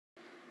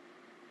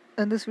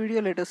In this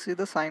video, let us see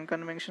the sign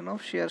convention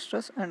of shear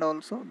stress and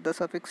also the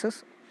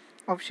suffixes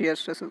of shear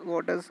stress.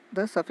 What does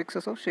the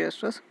suffixes of shear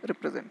stress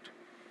represent?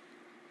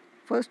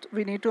 First,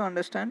 we need to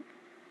understand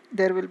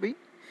there will be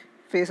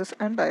phases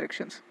and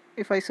directions.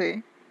 If I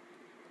say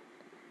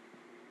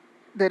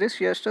there is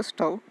shear stress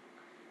tau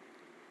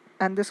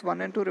and this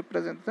 1 and 2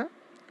 represent the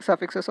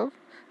suffixes of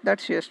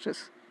that shear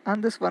stress,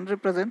 and this 1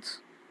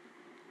 represents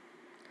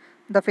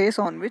the phase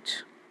on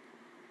which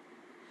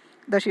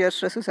the shear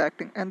stress is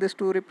acting, and this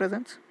 2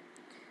 represents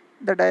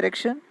the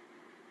direction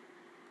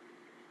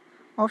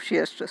of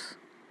shear stress.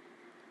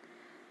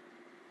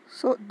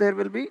 So there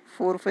will be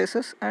 4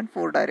 phases and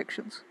 4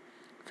 directions.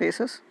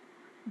 Phases,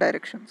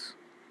 directions.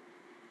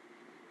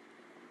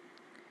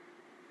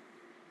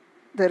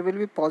 There will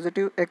be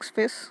positive x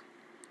phase,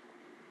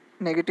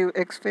 negative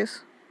x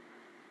phase,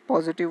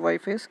 positive y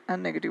phase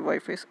and negative y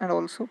phase, and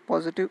also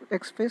positive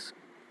x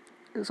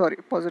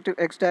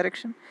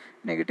direction,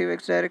 negative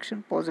x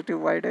direction, positive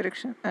y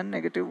direction and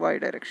negative y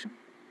direction.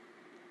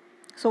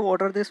 So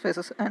what are these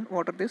phases and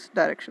what are these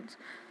directions?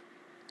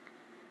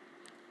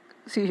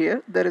 See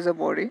here, there is a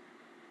body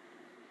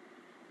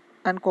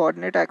and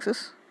coordinate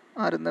axes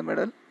are in the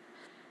middle,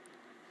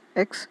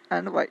 x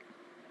and y.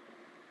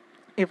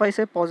 If I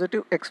say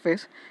positive x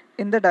phase,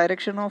 in the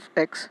direction of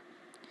x,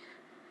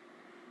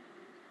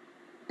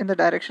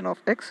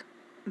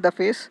 the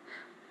phase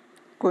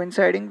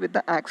coinciding with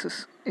the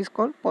axis is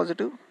called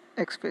positive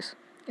x phase.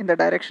 In the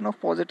direction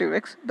of positive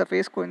x, the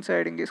phase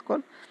coinciding is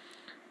called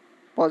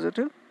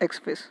positive x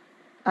phase.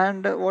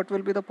 And what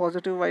will be the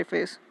positive y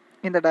phase?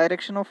 In the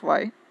direction of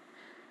y,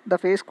 the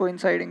phase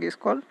coinciding is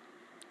called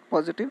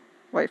positive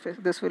y phase.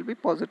 This will be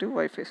positive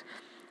y phase.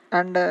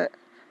 And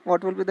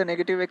what will be the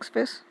negative x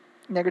phase?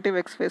 Negative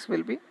x phase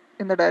will be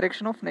in the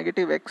direction of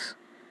negative x.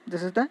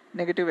 This is the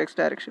negative x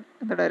direction.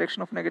 In the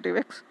direction of negative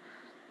x,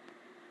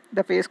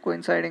 the phase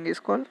coinciding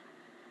is called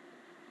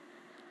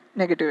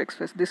negative x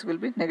phase. This will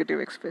be negative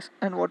x phase.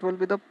 And what will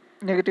be the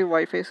negative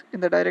y phase?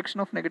 In the direction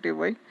of negative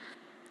y,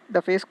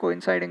 the phase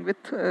coinciding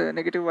with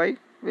negative y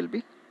will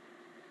be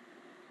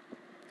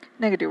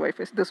negative y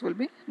phase. This will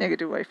be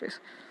negative y phase.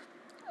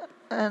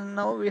 And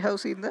now we have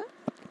seen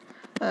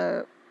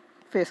the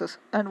phases.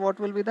 And what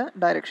will be the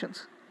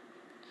directions?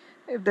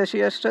 If the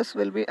shear stress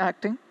will be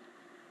acting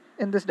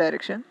in this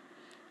direction,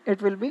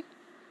 it will be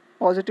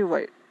positive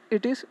y.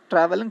 It is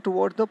traveling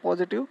towards the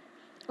positive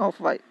of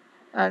y.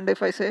 And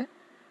if I say,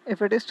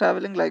 if it is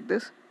traveling like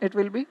this, it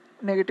will be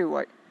negative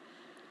y.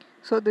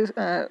 So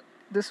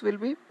this will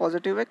be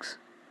positive x.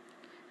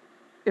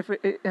 If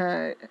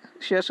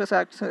shear stress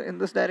acts in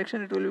this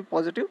direction, it will be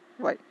positive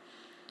y.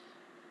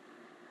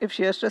 If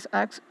shear stress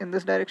acts in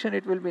this direction,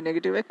 it will be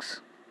negative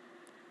x.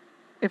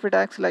 If it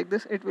acts like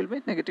this, it will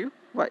be negative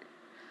y.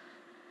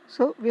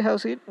 So we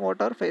have seen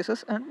what are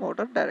phases and what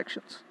are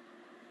directions.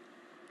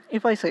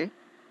 If I say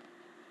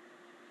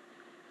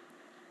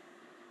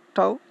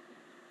tau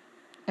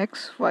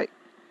x y,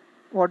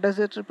 what does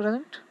it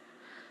represent?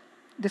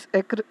 This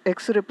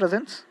x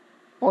represents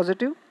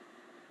positive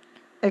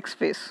x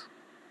phase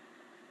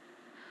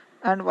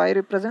and y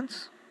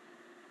represents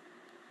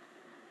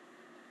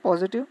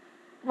positive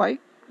y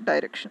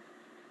direction.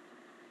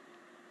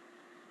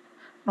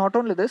 Not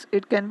only this,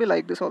 it can be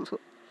like this also.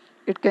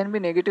 It can be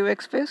negative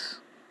x phase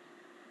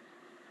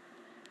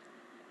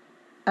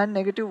and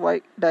negative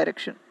y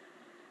direction.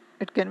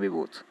 It can be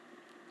both.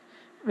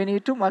 We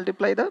need to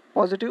multiply the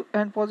positive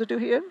and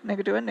positive here,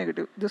 negative and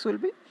negative. This will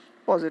be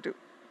positive.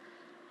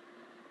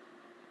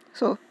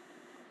 So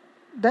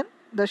then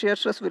the shear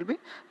stress will be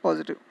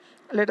positive.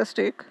 Let us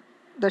take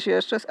the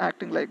shear stress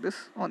acting like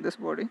this on this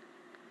body.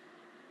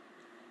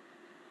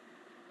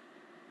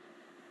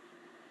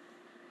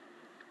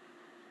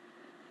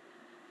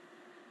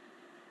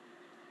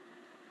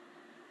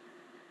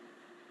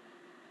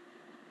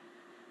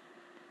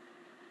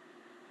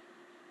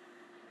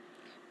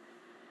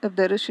 If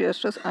there is shear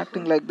stress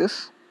acting like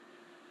this,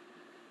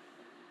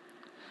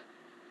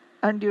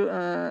 and you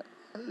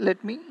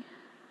let me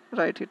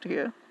write it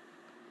here.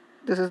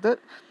 This is the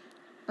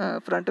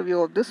front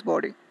view of this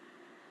body.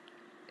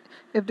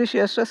 If the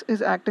shear stress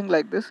is acting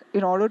like this,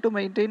 in order to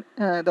maintain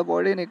the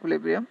body in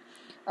equilibrium,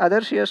 other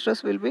shear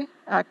stress will be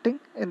acting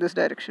in this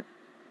direction.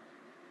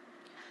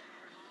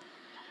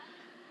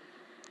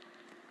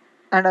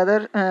 And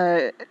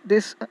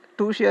these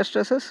two shear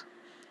stresses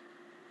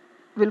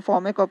will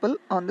form a couple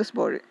on this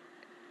body.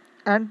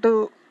 And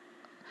to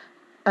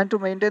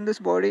maintain this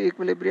body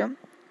equilibrium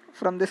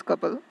from this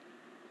couple,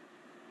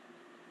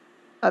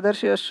 other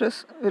shear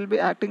stress will be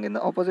acting in the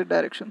opposite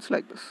directions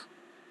like this.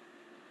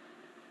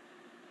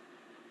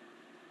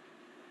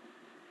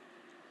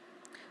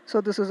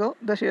 So this is how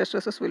the shear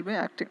stresses will be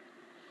acting.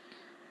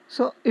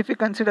 So if we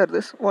consider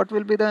this, what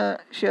will be the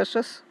shear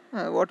stress?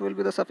 What will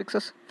be the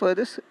suffixes for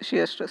this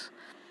shear stress?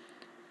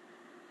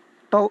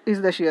 Tau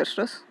is the shear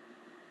stress,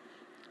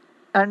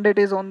 and it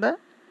is on the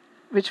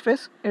which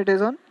phase? It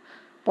is on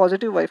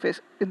positive y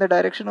phase. In the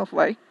direction of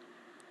y,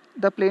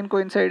 the phase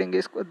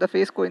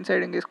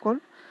coinciding is called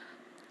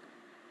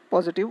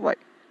positive y.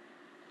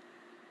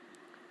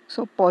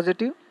 So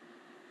positive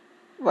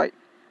y.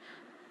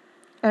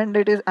 And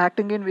it is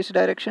acting in which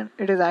direction?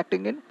 It is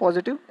acting in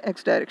positive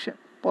x direction,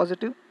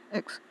 positive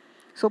x.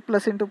 So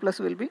plus into plus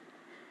will be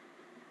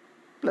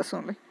plus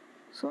only.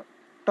 So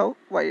tau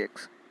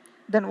yx.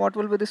 Then what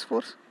will be this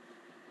force?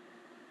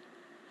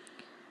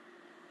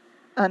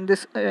 And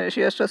this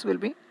shear stress will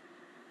be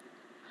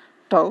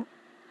tau.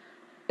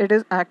 It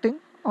is acting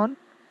on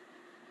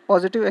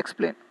positive x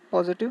plane,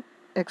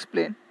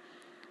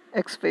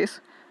 x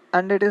face,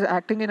 and it is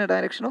acting in a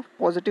direction of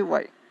positive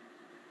y.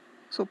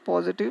 So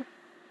positive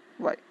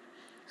y.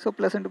 So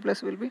plus into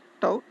plus will be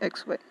tau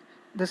xy.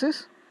 This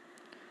is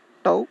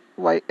tau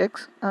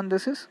yx and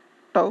this is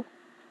tau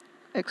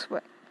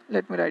xy.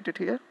 Let me write it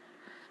here.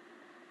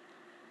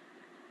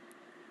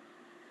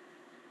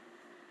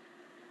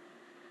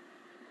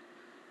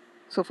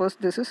 So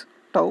first this is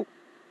tau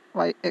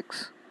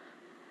yx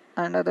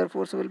and other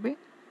force will be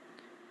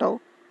tau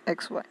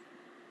xy.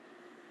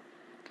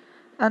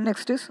 And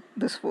next is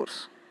this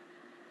force,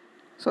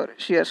 sorry,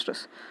 shear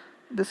stress.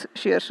 This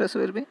shear stress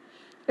will be,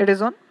 it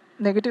is on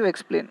negative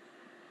x plane.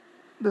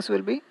 This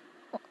will be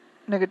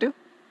negative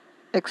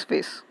x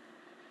face.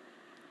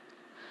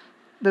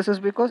 This is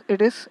because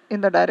it is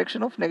in the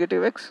direction of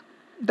negative x.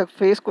 The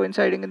face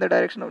coinciding in the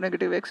direction of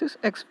negative x is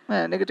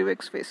negative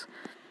x face.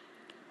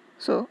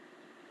 So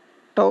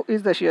tau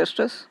is the shear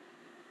stress,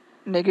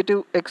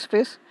 negative x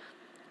face,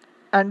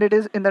 and it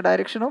is in the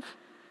direction of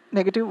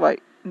negative y,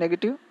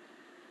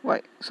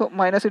 so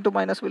minus into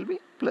minus will be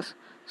plus.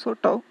 So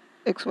tau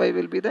xy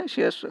will be the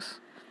shear stress.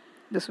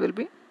 This will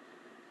be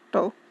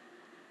tau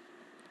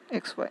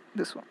xy,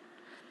 this one.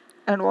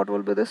 And what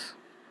will be this?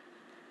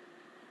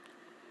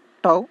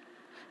 Tau,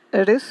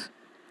 it is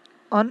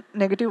on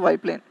negative y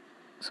plane.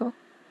 So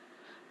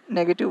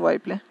negative y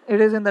plane,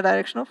 it is in the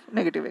direction of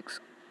negative x.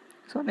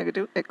 So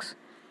negative x,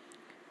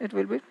 it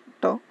will be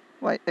tau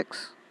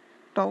yx,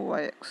 tau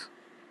yx.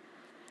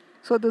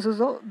 So this is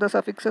how the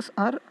suffixes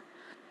are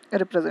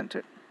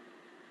represented.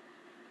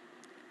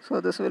 So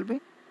this will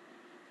be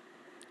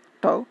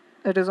tau,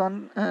 it is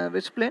on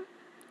which plane,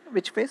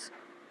 which face?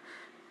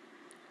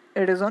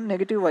 It is on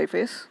negative y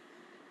face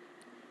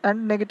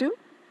and negative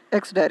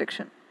x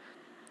direction.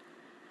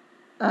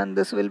 And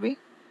this will be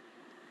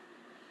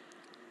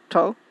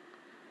tau,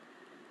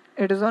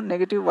 it is on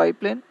negative y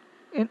plane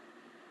in,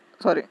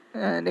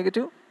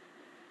 negative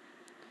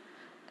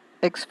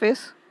x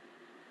face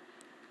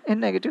in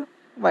negative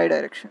y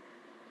direction.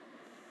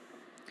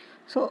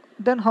 So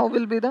then how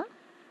will be the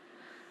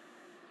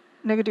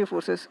negative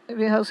forces?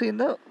 We have seen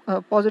the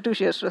positive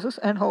shear stresses,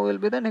 and how will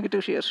be the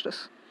negative shear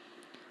stress?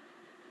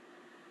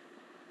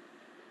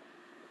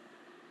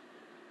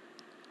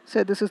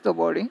 Say this is the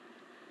body.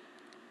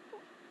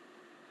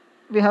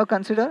 We have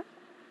considered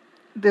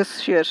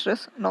this shear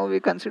stress. Now we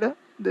consider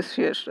this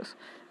shear stress.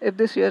 If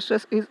this shear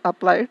stress is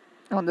applied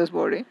on this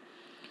body,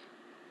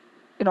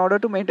 in order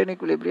to maintain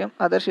equilibrium,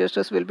 other shear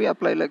stress will be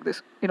applied like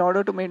this. In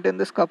order to maintain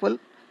this couple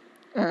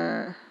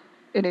in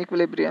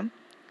equilibrium,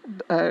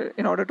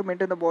 in order to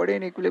maintain the body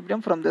in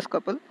equilibrium from this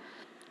couple,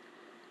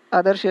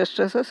 other shear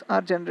stresses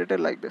are generated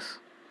like this.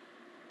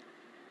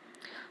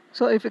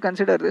 So if you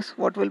consider this,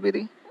 what will be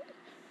the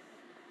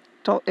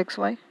tau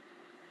xy?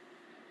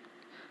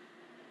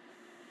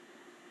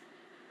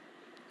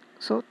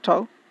 So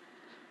tau,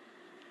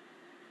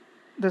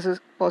 this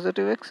is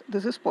positive x,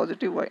 this is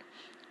positive y.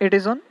 It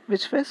is on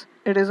which face?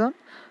 It is on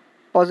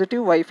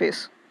positive y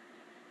face,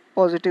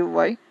 positive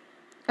y,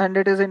 and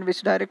it is in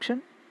which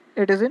direction?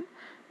 It is in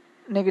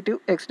negative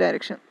x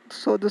direction.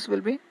 So this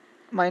will be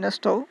minus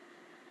tau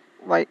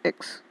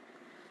yx.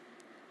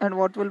 And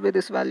what will be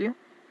this value?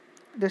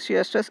 The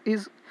shear stress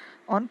is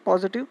on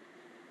positive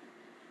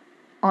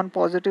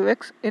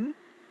x in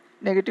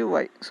negative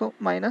y, so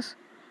minus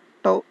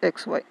tau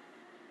xy.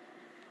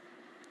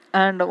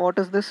 And what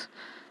is this?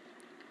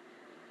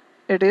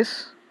 It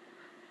is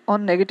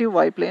on negative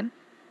y plane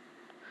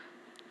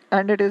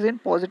and it is in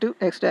positive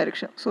x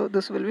direction. So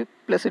this will be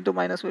plus into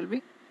minus will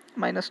be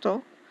minus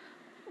tau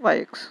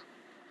yx.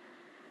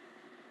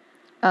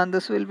 And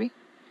this will be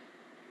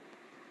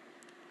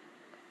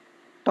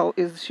tau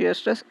is shear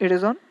stress. It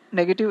is on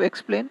negative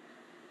x plane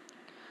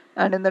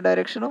and in the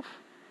direction of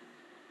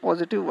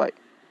positive y.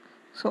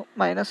 So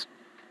minus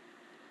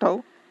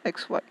tau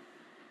xy.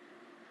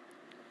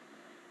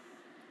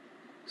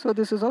 So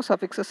this is how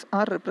suffixes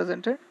are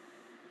represented.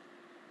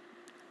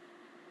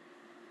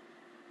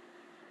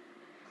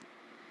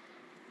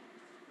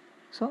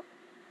 So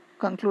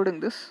concluding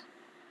this,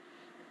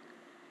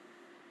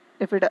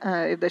 if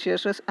the shear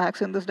stress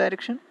acts in this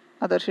direction,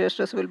 other shear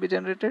stress will be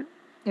generated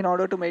in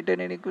order to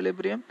maintain an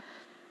equilibrium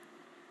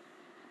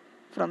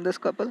from this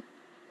couple.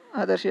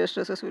 Other shear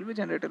stresses will be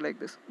generated like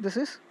this. This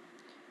is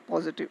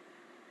positive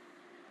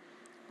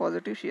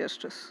shear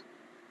stress.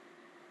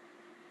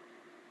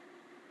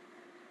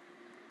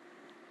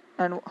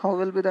 And how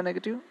will be the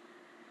negative?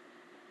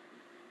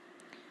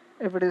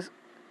 If it is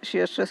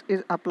shear stress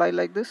is applied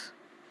like this,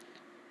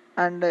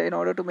 and in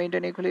order to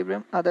maintain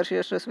equilibrium, other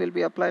shear stress will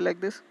be applied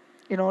like this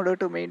in order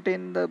to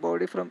maintain the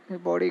body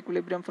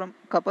equilibrium from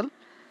couple.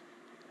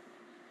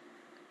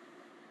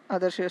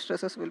 other shear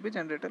stresses will be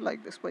generated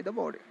like this by the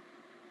body.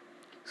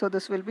 So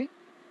this will be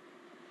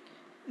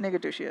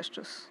negative shear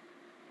stress.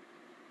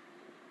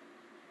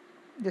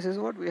 This is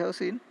what we have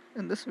seen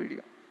in this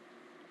video.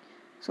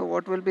 So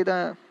what will be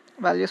the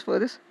values for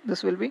this?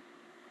 This will be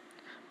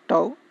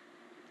tau.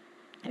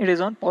 It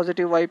is on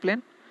positive y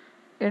plane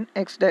in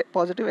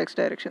positive x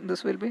direction.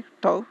 This will be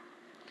tau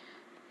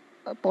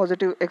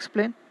positive x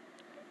plane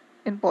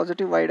in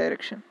positive y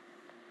direction.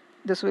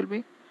 This will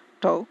be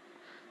tau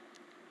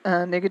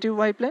negative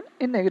y plane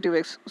in negative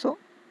x. So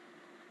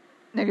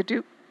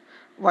negative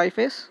y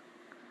phase,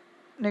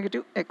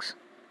 negative x,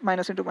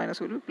 minus into minus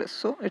will be plus.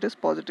 So it is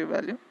positive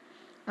value,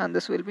 and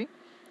this will be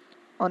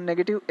on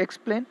negative x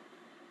plane,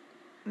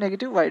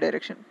 negative y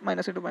direction,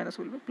 minus into minus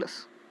will be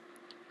plus.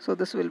 So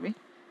this will be,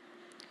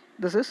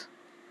 this is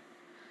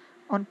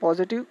on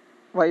positive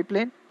y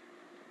plane,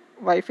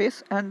 y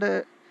phase,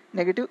 and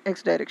negative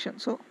x direction.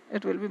 So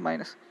it will be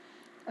minus,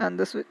 and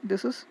this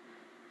is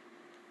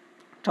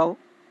tau.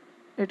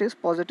 It is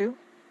positive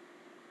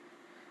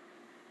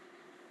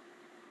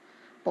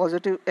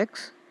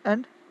x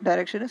and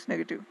direction is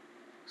negative,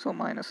 so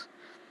minus.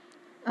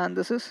 And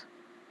this is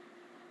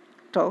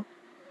tau.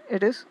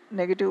 It is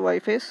negative y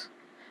phase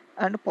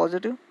and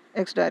positive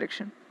x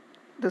direction.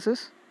 This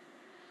is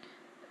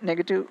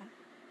negative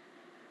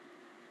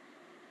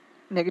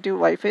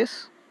y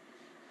phase,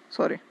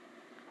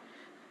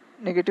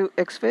 negative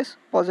x phase,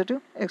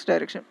 positive x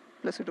direction,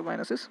 plus into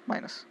minus is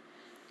minus.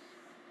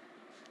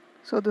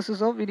 So this is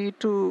how we need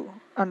to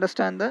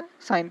understand the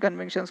sign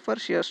conventions for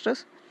shear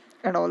stress,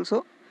 and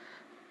also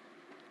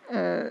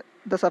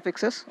the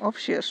suffixes of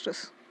shear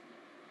stress.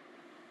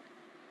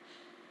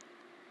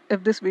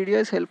 If this video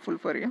is helpful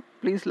for you,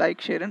 please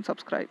like, share and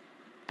subscribe.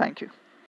 Thank you.